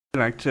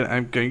Actually,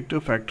 I'm going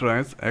to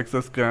factorize x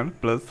squared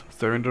plus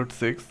 7 root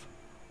 6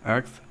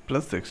 x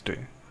plus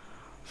 60.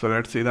 So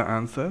let's see the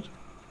answer.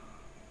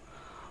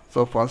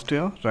 So first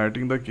here,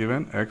 writing the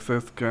given x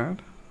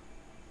squared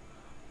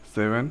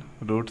 7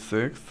 root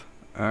 6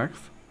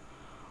 x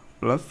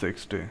plus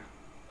 60.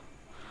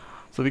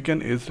 So we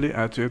can easily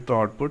achieve the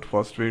output.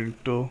 First we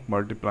need to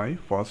multiply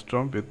first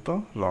term with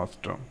the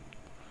last term.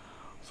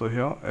 So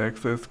here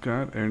x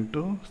squared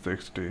into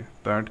 60,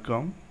 that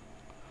comes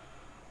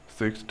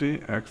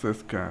 60 x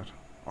square.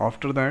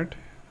 After that,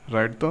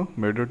 write the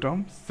middle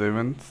term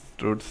 7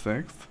 root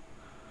 6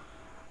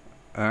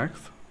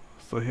 x.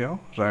 So here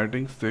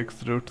writing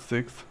 6 root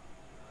 6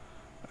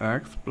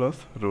 x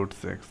plus root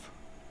 6.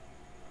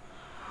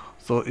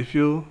 So if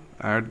you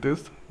add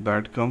this,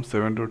 that comes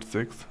 7 root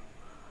 6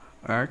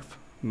 x.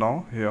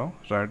 Now here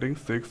writing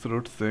 6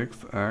 root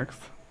 6 x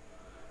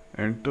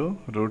into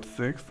root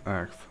 6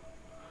 x.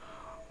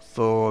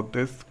 So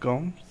this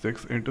comes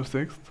 6 into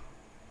 6.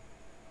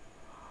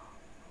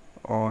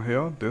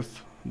 Here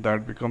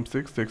that becomes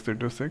 6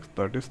 into 6,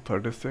 that is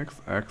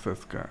 36 x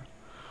square.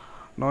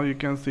 Now you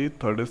can see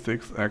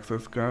 36 x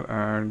square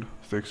and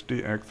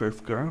 60 x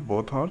square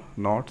both are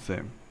not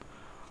same,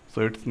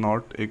 so it's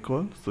not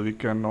equal, so we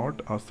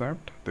cannot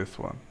accept this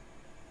one,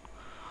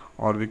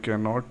 or we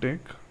cannot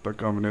take the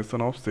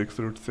combination of 6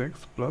 root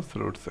 6 plus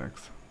root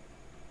 6.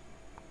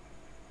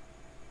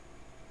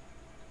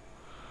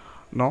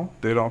 Now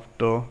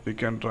thereafter we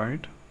can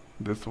write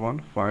this one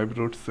 5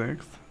 root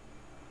 6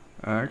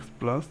 x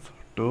plus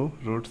 2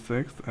 root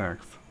 6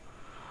 x.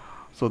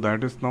 So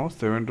that is now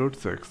 7 root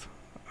 6,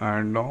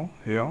 and now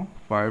here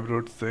 5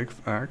 root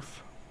 6 x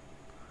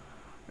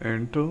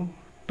into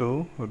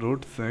 2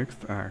 root 6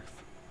 x.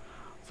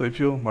 So if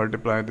you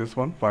multiply this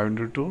one, 5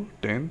 into 2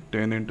 10,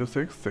 10 into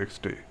 6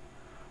 60,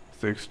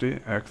 60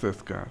 x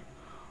square.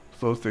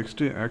 So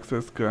 60 x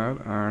square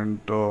and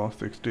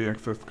 60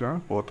 x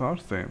square both are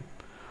same,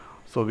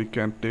 so we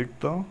can take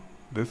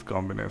this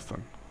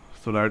combination.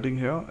 So writing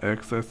here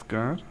x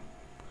square,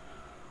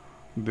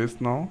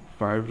 this now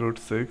 5 root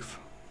 6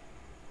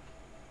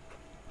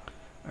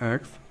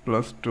 x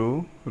plus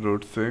 2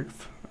 root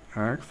 6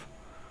 x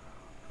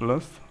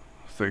plus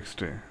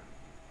 60.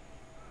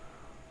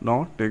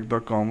 Now take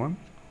the common,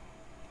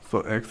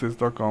 so x is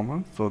the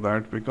common, so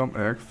that become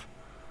x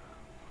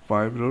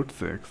 5 root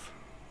 6.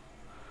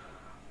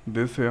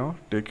 This here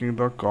taking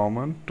the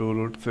common 2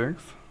 root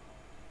 6,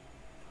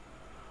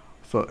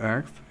 so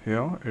x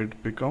here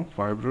it become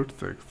 5 root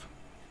 6.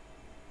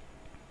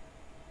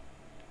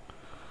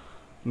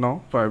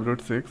 Now 5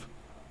 root 6,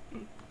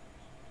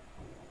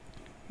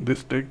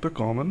 this take the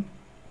common,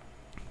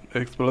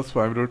 x plus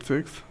 5 root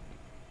 6.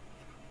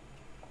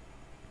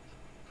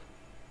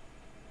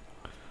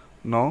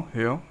 Now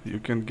here you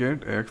can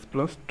get x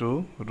plus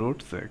 2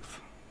 root 6.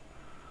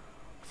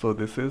 So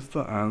this is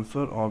the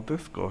answer of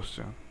this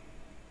question.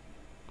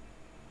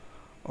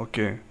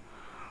 Okay,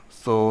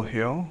 so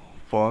here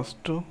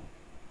first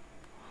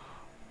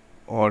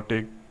write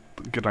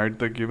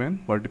the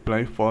given,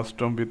 multiply first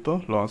term with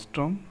the last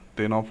term,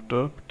 then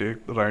after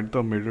write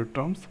the middle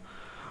terms,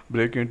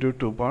 break into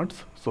two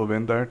parts. So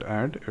when that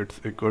add,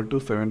 it's equal to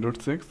 7 root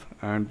 6,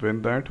 and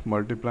when that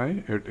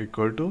multiply, it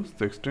equal to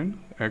 16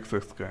 x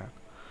square.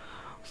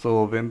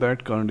 So when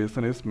that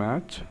condition is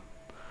matched,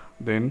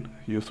 then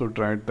you should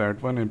write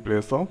that one in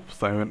place of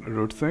 7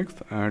 root 6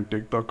 and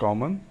take the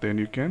common, then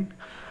you can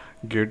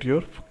get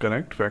your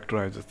correct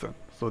factorization.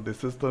 So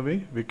this is the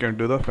way we can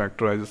do the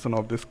factorization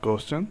of this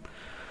question.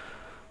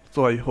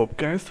 So I hope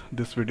guys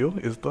this video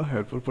is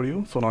helpful for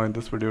you. So now in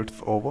this video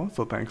it's over.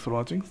 So thanks for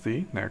watching. See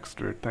you next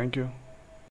video. Thank you.